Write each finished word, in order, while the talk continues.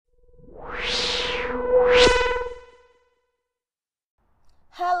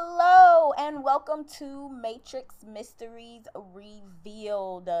welcome to Matrix Mysteries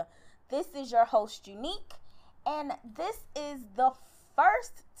Revealed. This is your host, Unique, and this is the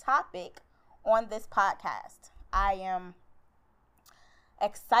first topic on this podcast. I am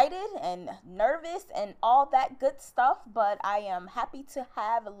excited and nervous and all that good stuff, but I am happy to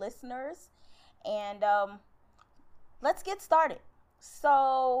have listeners, and let's get started.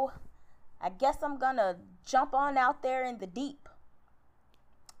 So, I guess I'm gonna jump on out there in the deep.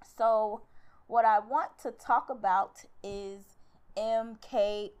 So, what I want to talk about is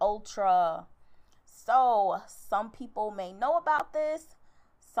MK Ultra. So, some people may know about this,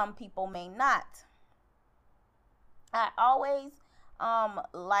 some people may not. I always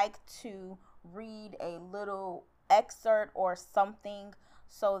like to read a little excerpt or something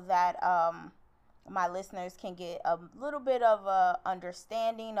so that my listeners can get a little bit of a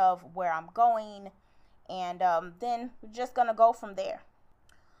understanding of where I'm going, and then we're just gonna go from there.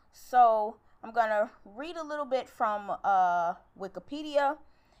 So I'm gonna read a little bit from Wikipedia,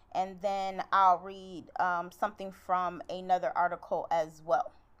 and then I'll read something from another article as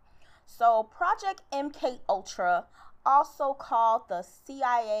well. So Project MK Ultra, also called the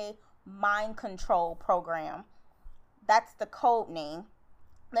CIA Mind Control Program, that's the code name,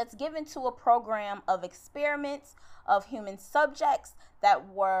 that's given to a program of experiments of human subjects that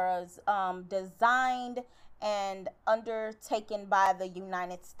was designed and undertaken by the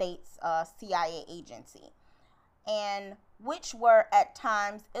United States CIA agency, and which were at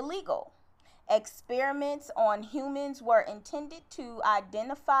times illegal. Experiments on humans were intended to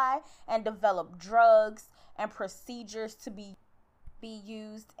identify and develop drugs and procedures to be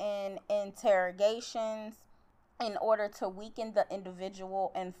used in interrogations in order to weaken the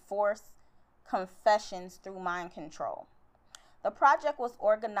individual and force confessions through mind control. The project was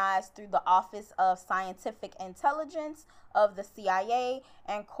organized through the Office of Scientific Intelligence of the CIA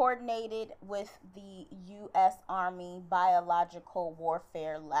and coordinated with the U.S. Army Biological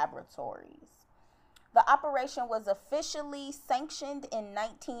Warfare Laboratories. The operation was officially sanctioned in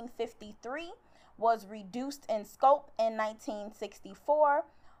 1953, was reduced in scope in 1964,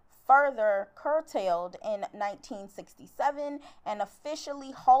 further curtailed in 1967, and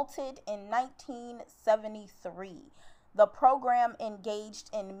officially halted in 1973. The program engaged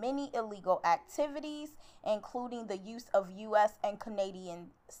in many illegal activities, including the use of U.S. and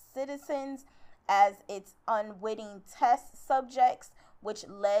Canadian citizens as its unwitting test subjects, which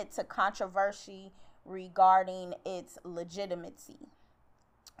led to controversy regarding its legitimacy.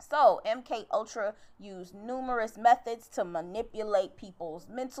 So, MK Ultra used numerous methods to manipulate people's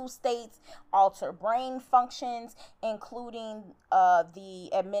mental states, alter brain functions, including the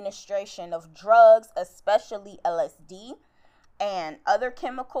administration of drugs, especially LSD, and other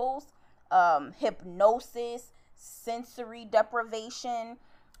chemicals, hypnosis, sensory deprivation,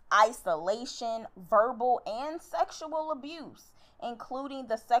 isolation, verbal and sexual abuse, including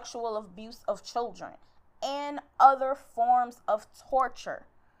the sexual abuse of children, and other forms of torture.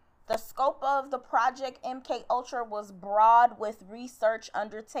 The scope of the Project MK Ultra was broad, with research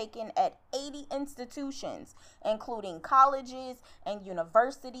undertaken at 80 institutions, including colleges and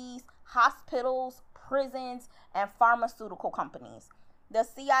universities, hospitals, prisons, and pharmaceutical companies. The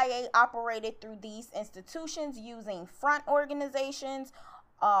CIA operated through these institutions using front organizations,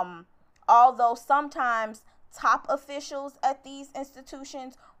 although sometimes top officials at these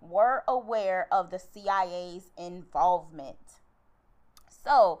institutions were aware of the CIA's involvement.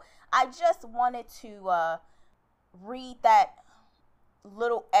 So, I just wanted to read that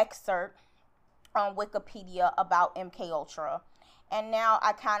little excerpt on Wikipedia about MK Ultra. And now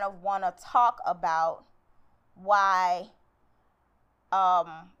I kind of want to talk about why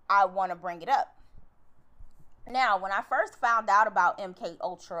I want to bring it up. Now, when I first found out about MK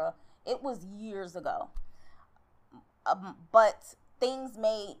Ultra, it was years ago. But things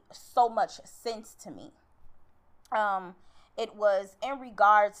made so much sense to me. It was in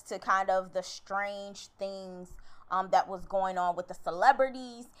regards to kind of the strange things that was going on with the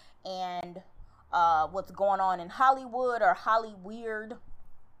celebrities and what's going on in Hollywood, or Hollyweird,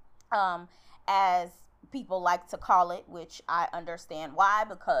 as people like to call it, which I understand why,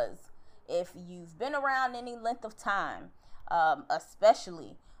 because if you've been around any length of time,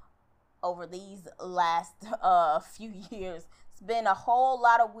 especially over these last few years, it's been a whole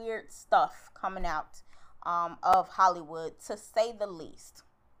lot of weird stuff coming out of Hollywood, to say the least.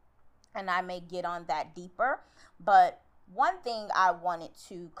 And I may get on that deeper, but one thing I wanted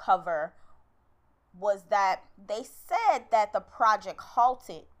to cover was that they said that the project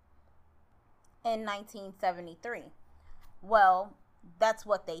halted in 1973. Well, that's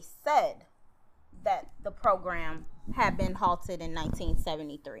what they said, that the program had been halted in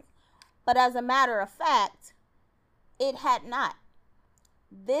 1973. But as a matter of fact, it had not.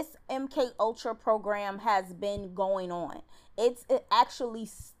 This MK Ultra program has been going on. It's actually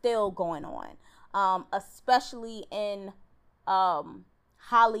still going on, especially in Hollyweird,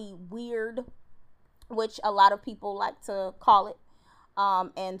 which a lot of people like to call it.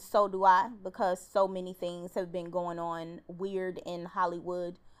 And so do I, because so many things have been going on weird in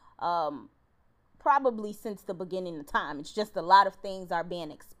Hollywood, probably since the beginning of time. It's just a lot of things are being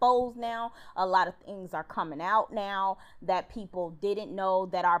exposed now. A lot of things are coming out now that people didn't know,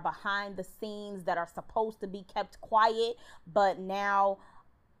 that are behind the scenes, that are supposed to be kept quiet, but now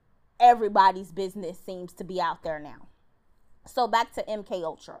everybody's business seems to be out there now. So back to MK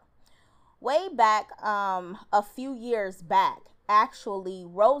Ultra. Way back, a few years back, actually,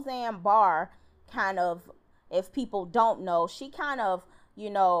 Roseanne Barr kind of, if people don't know, she kind of,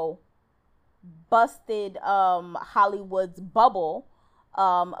 busted Hollywood's bubble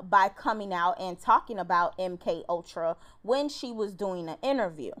by coming out and talking about MK Ultra when she was doing an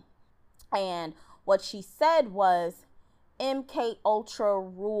interview. And what she said was, MK Ultra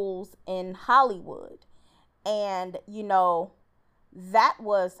rules in Hollywood. And that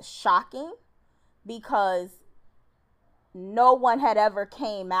was shocking, because no one had ever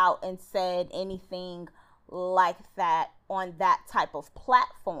came out and said anything like that on that type of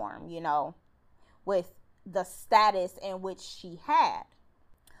platform, with the status in which she had.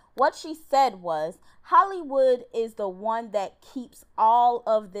 What she said was, Hollywood is the one that keeps all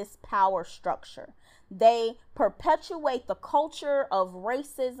of this power structure. They perpetuate the culture of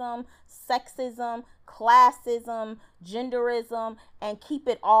racism, sexism, classism, genderism, and keep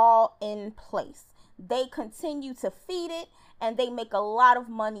it all in place. They continue to feed it, and they make a lot of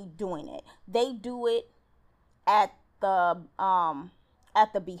money doing it. They do it at the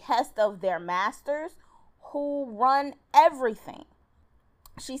behest of their masters, who run everything.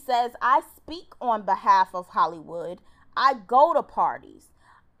 She says, I speak on behalf of Hollywood. I go to parties,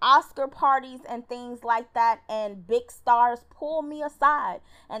 Oscar parties and things like that, and big stars pull me aside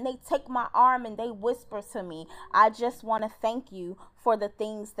and they take my arm and they whisper to me, I just want to thank you for the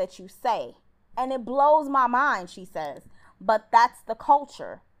things that you say. And it blows my mind, she says. But that's the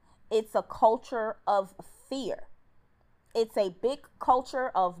culture. It's a culture of fear. It's a big culture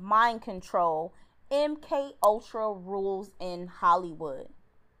of mind control. MK Ultra rules in Hollywood.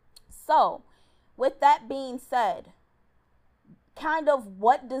 So, with that being said, kind of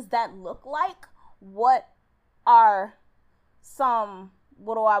what does that look like? What are some,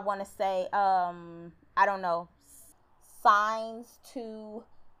 what do I want to say? I don't know, signs to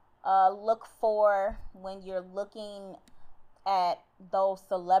look for when you're looking at those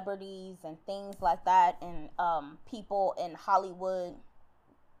celebrities and things like that, and people in Hollywood.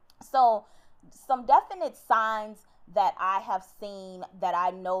 So some definite signs that I have seen, that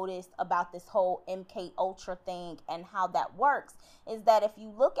I noticed about this whole MK Ultra thing and how that works, is that if you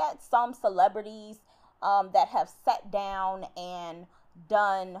look at some celebrities that have sat down and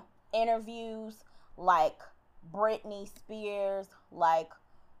done interviews, like Britney Spears, like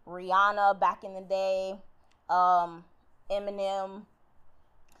Rihanna back in the day, Eminem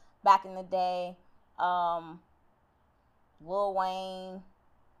back in the day, Lil Wayne,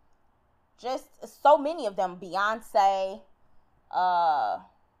 just so many of them, Beyonce,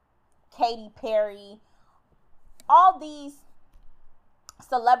 Katy Perry, all these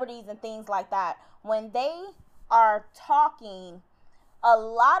celebrities and things like that, when they are talking, a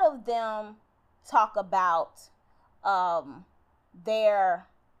lot of them talk about their,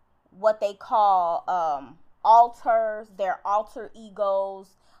 what they call alters, their alter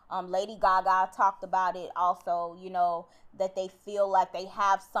egos. Lady Gaga talked about it also, that they feel like they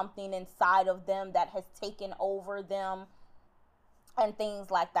have something inside of them that has taken over them and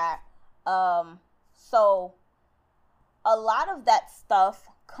things like that. So a lot of that stuff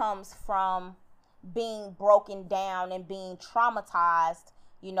comes from being broken down and being traumatized,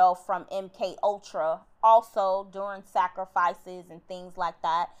 from MK Ultra, also during sacrifices and things like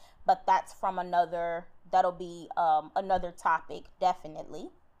that. But that's from that'll be another topic, definitely.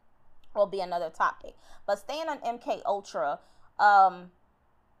 Will be another topic. But staying on MK Ultra, a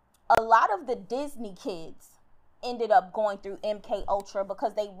lot of the Disney kids ended up going through MK Ultra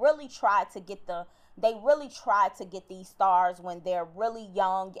because they really tried to get these stars when they're really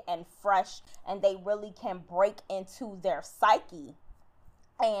young and fresh, and they really can break into their psyche.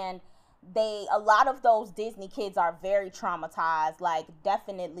 And a lot of those Disney kids are very traumatized, like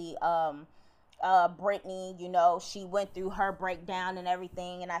definitely Britney, she went through her breakdown and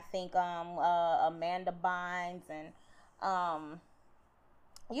everything, and I think Amanda Bynes and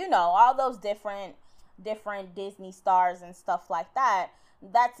all those different Disney stars and stuff like that.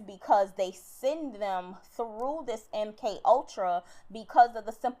 That's because they send them through this MK Ultra because of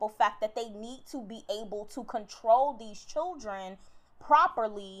the simple fact that they need to be able to control these children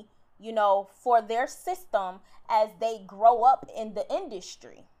properly, you know, for their system as they grow up in the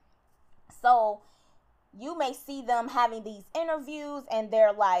industry. So you may see them having these interviews and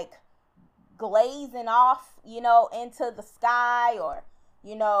they're like glazing off, you know, into the sky, or,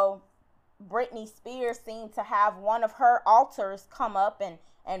 you know, Britney Spears seemed to have one of her alters come up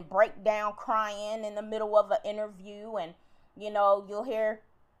and break down crying in the middle of an interview. And, you know, you'll hear,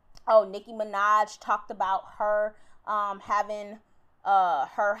 oh, Nicki Minaj talked about her having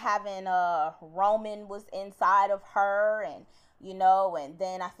Roman was inside of her, and, you know, and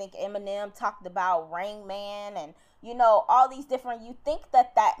then I think Eminem talked about Rain Man, and, you know, all these different, you think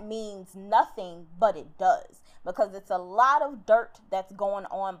that means nothing, but it does, because it's a lot of dirt that's going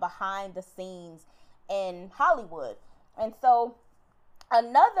on behind the scenes in Hollywood. And so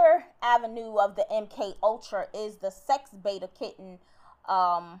another avenue of the MK Ultra is the Sex Beta Kitten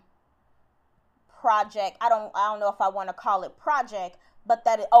project. I don't know if I want to call it project, but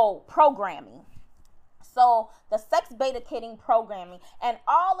programming. So the Sex Beta Kitten programming, and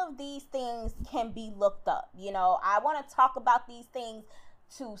all of these things can be looked up. You know, I want to talk about these things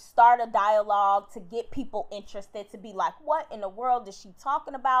to start a dialogue, to get people interested, to be like, what in the world is she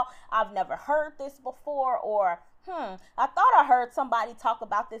talking about? I've never heard this before, or I thought I heard somebody talk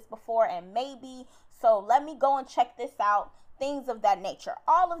about this before, and maybe, so let me go and check this out. Things of that nature.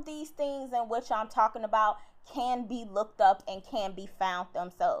 All of these things in which I'm talking about can be looked up and can be found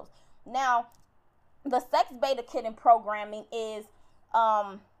themselves. Now, the Sex Beta Kitten programming is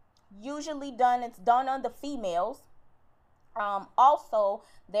usually done, it's done on the females. Also,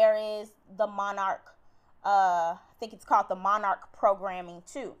 there is the Monarch, I think it's called the Monarch programming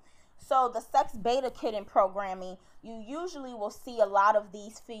too. So the Sex Beta Kitten programming, you usually will see a lot of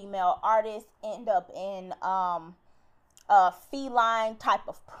these female artists end up in feline type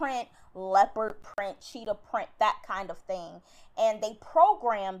of print, leopard print, cheetah print, that kind of thing. And they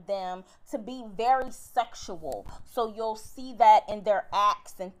program them to be very sexual. So you'll see that in their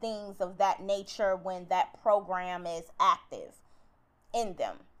acts and things of that nature when that program is active in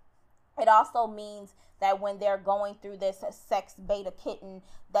them. It also means that when they're going through this Sex Beta Kitten,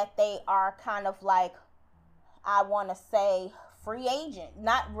 that they are kind of like, I want to say, free agent.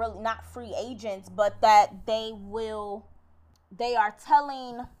 Not free agents, but that they are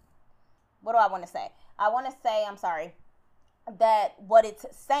telling, what do I want to say? That what it's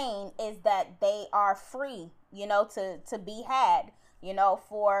saying is that they are free, you know, to be had, you know,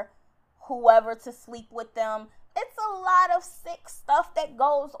 for whoever to sleep with them. It's a lot of sick stuff that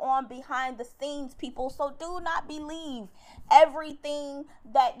goes on behind the scenes, people. So do not believe everything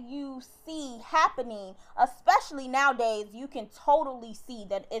that you see happening, especially nowadays. You can totally see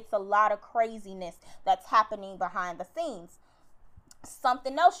that it's a lot of craziness that's happening behind the scenes.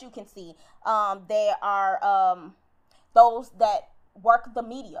 Something else you can see, there are those that work the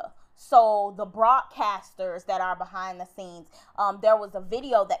media. So the broadcasters that are behind the scenes. There was a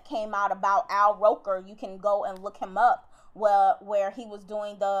video that came out about Al Roker. You can go and look him up, where he was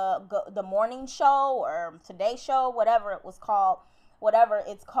doing the morning show or Today Show, whatever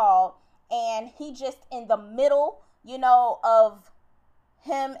it's called. And he just, in the middle, you know, of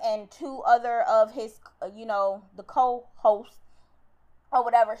him and two other of his, you know, the co-hosts or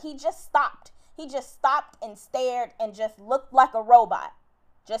whatever, he just stopped and stared and just looked like a robot,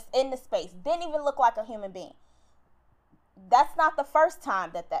 just in the space. Didn't even look like a human being. That's not the first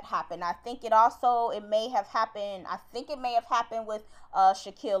time that happened. I think it may have happened with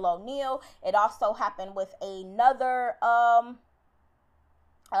Shaquille O'Neal. It also happened with another, I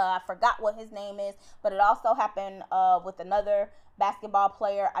forgot what his name is, but it also happened with another basketball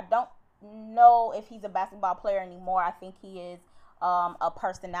player. I don't know if he's a basketball player anymore. I think he is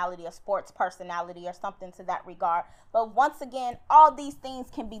a sports personality or something to that regard. But once again, all these things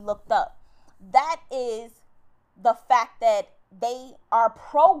can be looked up. That is the fact that they are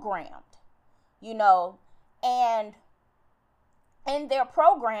programmed, you know, and in their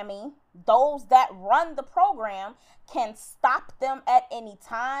programming, those that run the program can stop them at any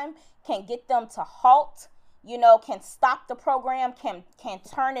time, can get them to halt, you know, can stop the program, can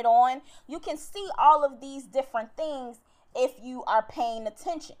turn it on. You can see all of these different things if you are paying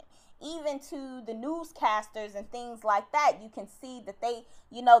attention. Even to the newscasters and things like that, you can see that they,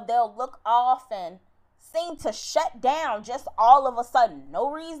 you know, they'll look off and seem to shut down just all of a sudden. No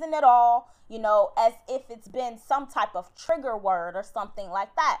reason at all, you know, as if it's been some type of trigger word or something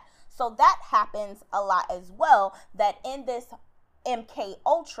like that. So that happens a lot as well, that in this MK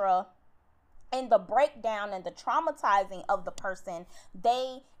Ultra, in the breakdown and the traumatizing of the person,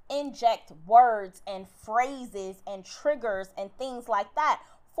 they inject words and phrases and triggers and things like that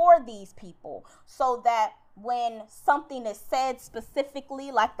for these people, so that when something is said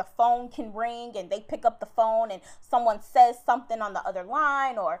specifically, like the phone can ring and they pick up the phone and someone says something on the other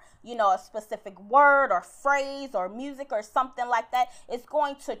line, or, you know, a specific word or phrase or music or something like that, it's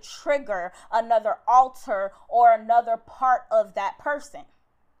going to trigger another alter or another part of that person.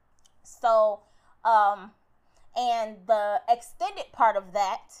 So, and the extended part of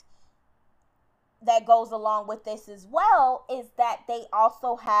that goes along with this as well is that they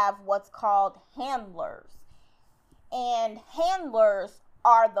also have what's called handlers. And handlers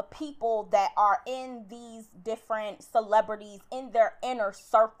are the people that are in these different celebrities in their inner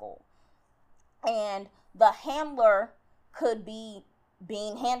circle. And the handler could be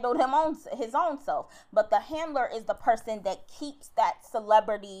being handled his own self, but the handler is the person that keeps that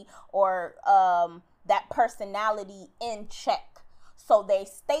celebrity or that personality in check. So they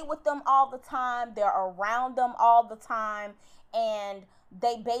stay with them all the time, they're around them all the time, and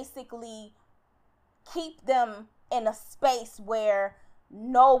they basically keep them in a space where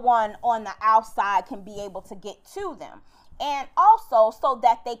no one on the outside can be able to get to them. And also so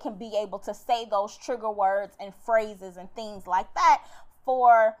that they can be able to say those trigger words and phrases and things like that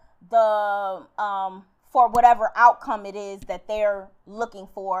for the for whatever outcome it is that they're looking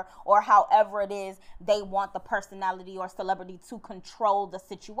for, or however it is they want the personality or celebrity to control the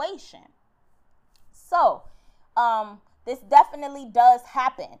situation. So, this definitely does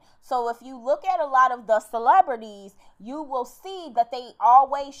happen. So if you look at a lot of the celebrities, you will see that they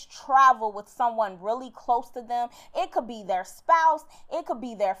always travel with someone really close to them. It could be their spouse, it could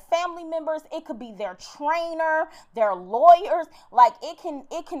be their family members, it could be their trainer, their lawyers. Like it can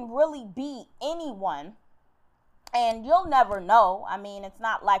really be anyone. And you'll never know. I mean, it's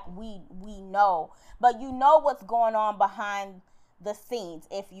not like we know, but you know what's going on behind the scenes.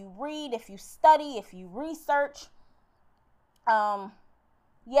 If you read, if you study, if you research,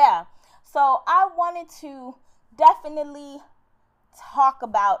 yeah. So I wanted to definitely talk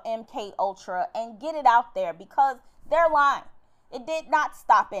about MK Ultra and get it out there because they're lying. It did not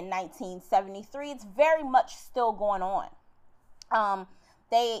stop in 1973. It's very much still going on.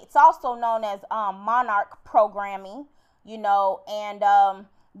 It's also known as monarch programming, you know, and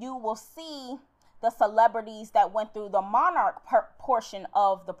you will see the celebrities that went through the monarch portion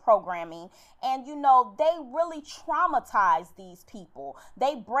of the programming, and you know, they really traumatize these people.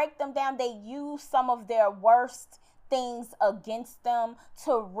 They break them down. They use some of their worst things against them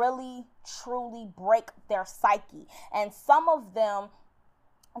to really truly break their psyche, and some of them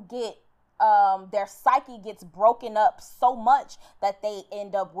get their psyche gets broken up so much that they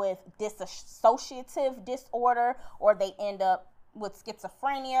end up with dissociative disorder, or they end up with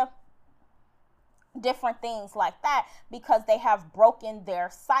schizophrenia, different things like that, because they have broken their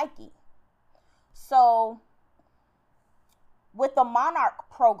psyche. So with the monarch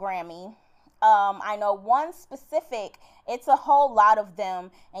programming, I know one specific, it's a whole lot of them,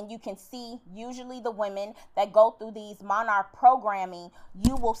 and you can see usually the women that go through these monarch programming,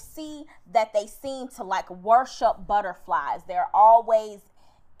 you will see that they seem to like worship butterflies. They're always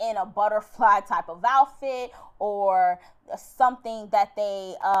in a butterfly type of outfit, or something that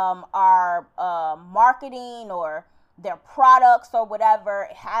they are marketing, or their products or whatever,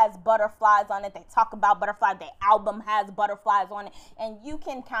 it has butterflies on it. They talk about butterflies. Their album has butterflies on it, and you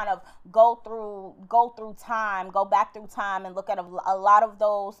can kind of go back through time and look at a lot of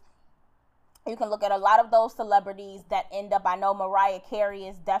those. You can look at a lot of those celebrities that end up. I know Mariah Carey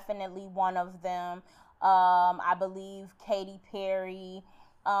is definitely one of them. I believe Katy Perry.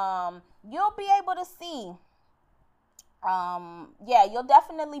 You'll be able to see. You'll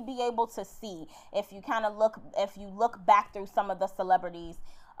definitely be able to see if you look back through some of the celebrities.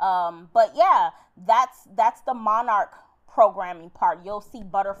 But yeah, that's the monarch programming part. You'll see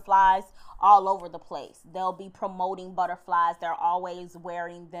butterflies all over the place. They'll be promoting butterflies. They're always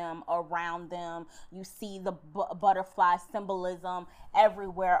wearing them around them. You see the butterfly symbolism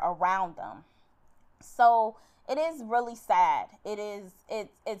everywhere around them. So it is really sad.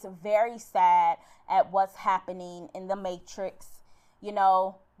 It's very sad at what's happening in the Matrix, you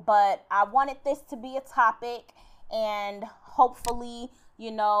know, but I wanted this to be a topic, and hopefully,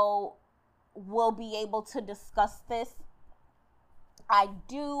 you know, we'll be able to discuss this. I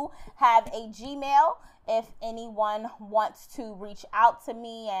do have a Gmail if anyone wants to reach out to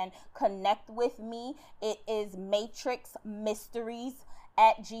me and connect with me. It is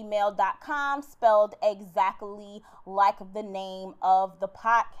matrixmysteries@gmail.com, spelled exactly like the name of the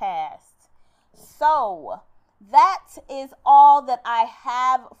podcast. So that is all that I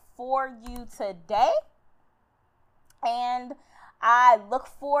have for you today. And I look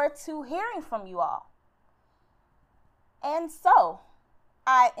forward to hearing from you all. And so,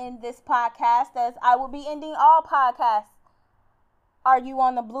 I end this podcast as I will be ending all podcasts. Are you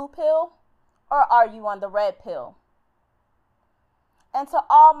on the blue pill or are you on the red pill? And to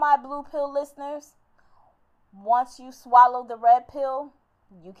all my blue pill listeners, once you swallow the red pill,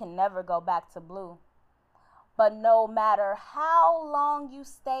 you can never go back to blue. But no matter how long you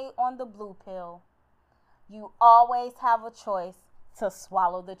stay on the blue pill, you always have a choice to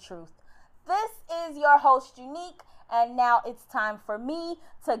swallow the truth. This is your host, Unique, and now it's time for me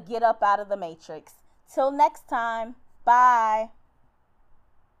to get up out of the matrix. Till next time, bye.